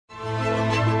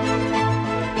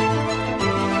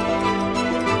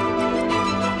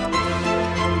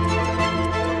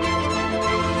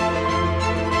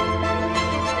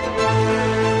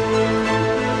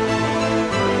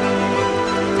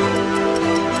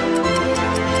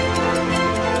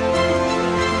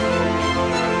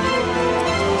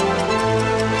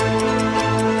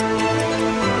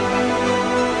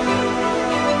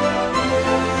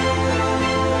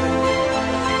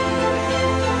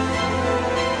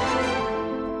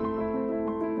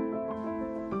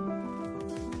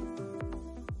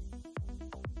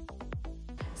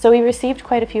So we received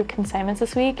quite a few consignments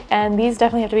this week, and these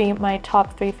definitely have to be my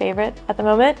top 3 favorite at the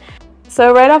moment.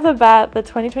 So right off the bat, the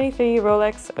 2023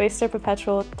 Rolex Oyster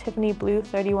Perpetual Tiffany Blue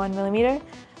 31mm.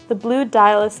 The blue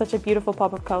dial is such a beautiful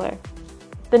pop of color.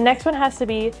 The next one has to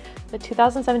be the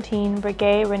 2017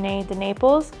 Breguet René de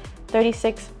Naples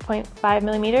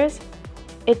 36.5mm.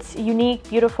 It's unique,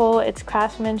 beautiful, its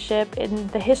craftsmanship, and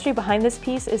the history behind this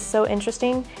piece is so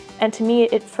interesting, and to me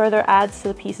it further adds to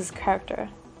the piece's character.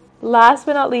 Last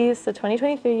but not least, the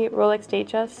 2023 Rolex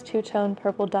Datejust two-tone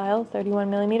purple dial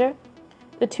 31mm.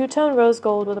 The two-tone rose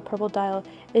gold with a purple dial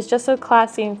is just so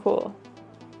classy and cool.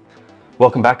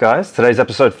 Welcome back, guys. Today's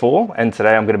episode 4, and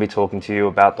today I'm going to be talking to you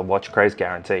about the WatchCraze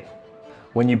guarantee.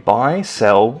 When you buy,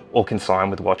 sell, or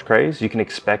consign with WatchCraze, you can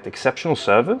expect exceptional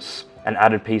service and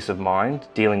added peace of mind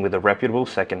dealing with a reputable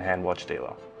second-hand watch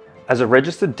dealer. As a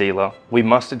registered dealer, we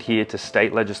must adhere to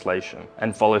state legislation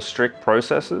and follow strict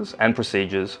processes and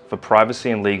procedures for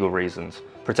privacy and legal reasons,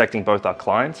 protecting both our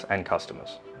clients and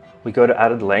customers. We go to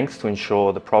added lengths to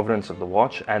ensure the provenance of the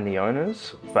watch and the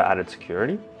owners for added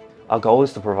security. Our goal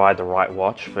is to provide the right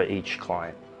watch for each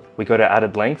client. We go to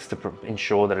added lengths to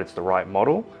ensure that it's the right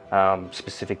model,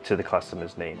 specific to the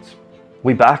customer's needs.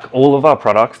 We back all of our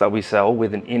products that we sell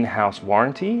with an in-house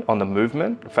warranty on the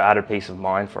movement for added peace of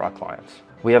mind for our clients.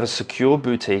 We have a secure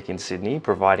boutique in Sydney,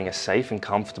 providing a safe and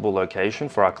comfortable location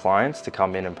for our clients to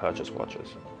come in and purchase watches.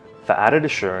 For added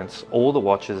assurance, all the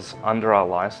watches under our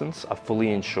license are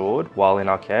fully insured while in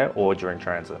our care or during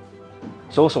transit.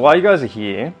 So also, while you guys are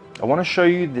here, I want to show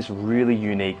you this really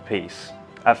unique piece.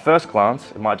 At first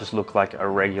glance, it might just look like a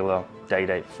regular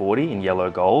Day-Date 40 in yellow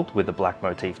gold with a black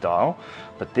motif dial,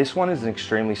 but this one is an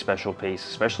extremely special piece,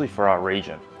 especially for our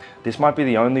region. This might be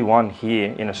the only one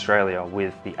here in Australia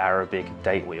with the Arabic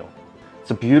date wheel.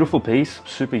 It's a beautiful piece,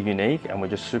 super unique, and we're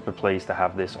just super pleased to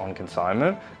have this on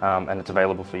consignment, and it's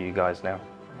available for you guys now.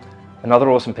 Another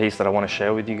awesome piece that I want to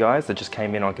share with you guys that just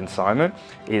came in on consignment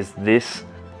is this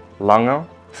Lange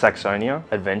Saxonia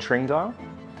adventuring dial.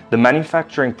 The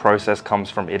manufacturing process comes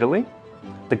from Italy.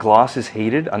 The glass is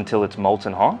heated until it's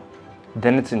molten hot.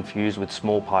 Then it's infused with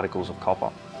small particles of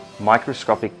copper.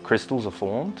 Microscopic crystals are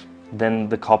formed. Then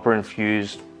the copper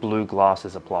infused blue glass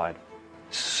is applied.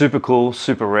 Super cool,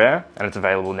 super rare, and it's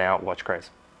available now at WatchCraze.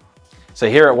 So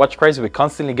here at WatchCraze, we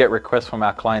constantly get requests from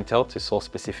our clientele to source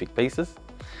specific pieces.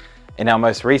 In our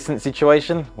most recent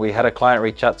situation, we had a client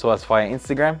reach out to us via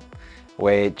Instagram,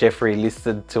 where Jeffrey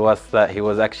listed to us that he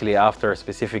was actually after a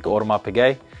specific Audemars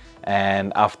Piguet,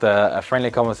 and after a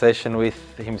friendly conversation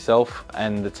with himself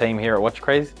and the team here at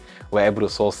WatchCraze, we're able to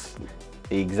source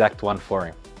the exact one for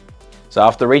him. So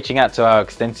after reaching out to our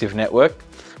extensive network,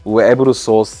 we were able to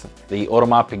source the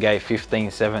Audemars Piguet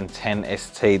 15710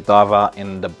 ST diver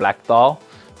in the black dial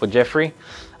for Jeffrey.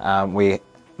 We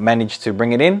managed to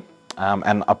bring it in,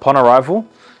 and upon arrival,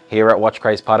 here at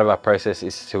WatchCraze, part of our process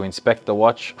is to inspect the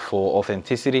watch for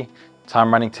authenticity,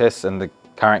 time running tests, and the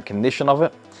current condition of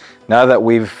it. Now that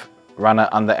we've run it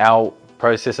under our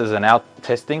processes and our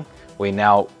testing, we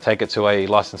now take it to a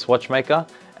licensed watchmaker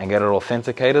and get it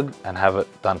authenticated and have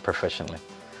it done professionally.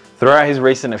 Throughout his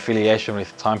recent affiliation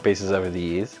with timepieces over the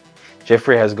years,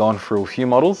 Jeffrey has gone through a few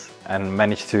models and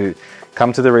managed to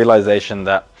come to the realization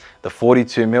that the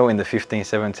 42mm in the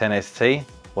 15710 ST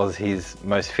was his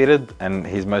most fitted and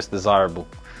his most desirable.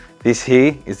 This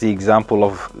here is the example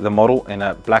of the model in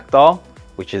a black dial,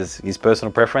 which is his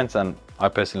personal preference, and I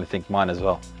personally think mine as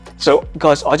well. So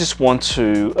guys, I just want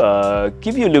to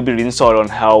give you a little bit of insight on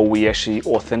how we actually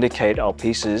authenticate our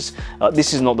pieces.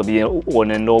 This is not the be all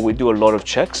and end all. We do a lot of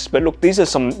checks, but look, these are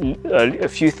a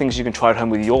few things you can try at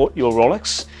home with your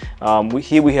Rolex.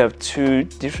 Here we have two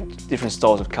different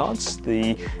styles of cards.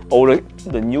 The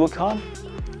newer card,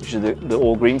 which is the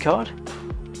all green card.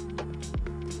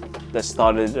 That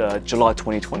started July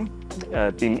 2020,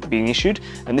 being issued,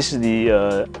 and this is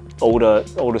the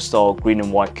older style green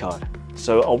and white card.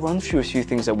 So I'll run through a few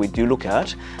things that we do look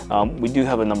at. We do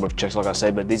have a number of checks, like I say,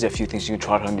 but these are a few things you can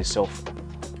try at home yourself.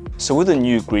 So with a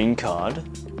new green card,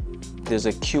 there's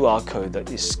a QR code that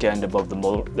is scanned above the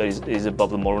model, that is above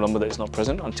the model number that is not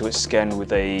present until it's scanned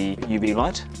with a UV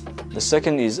light. The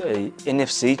second is a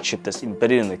NFC chip that's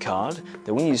embedded in the card,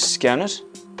 that when you scan it,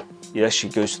 it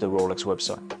actually goes to the Rolex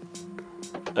website.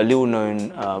 A little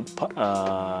known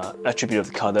attribute of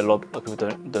the card that a lot of people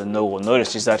don't know or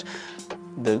notice is that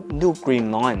the little green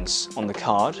lines on the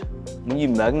card, when you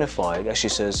magnify it, actually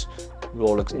says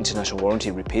Rolex International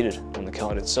Warranty repeated on the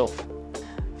card itself.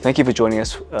 Thank you for joining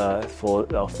us for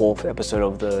our 4th episode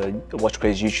of the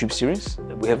WatchCraze YouTube series.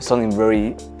 We have something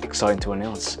very exciting to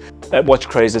announce. At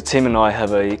WatchCraze, the team and I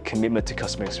have a commitment to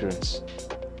customer experience.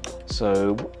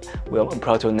 So I'm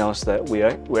proud to announce that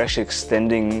we're actually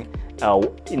extending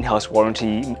our in-house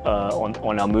warranty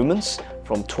on our movements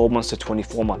from 12 months to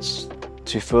 24 months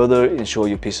to further ensure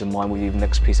your peace of mind with your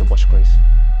next piece of WatchCraze.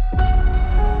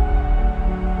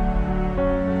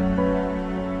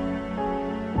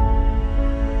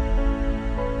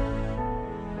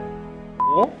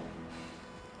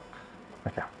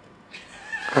 Okay.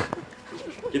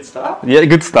 Good start. Yeah,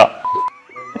 good start.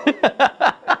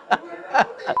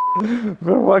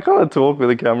 But why can't I talk with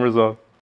the cameras on?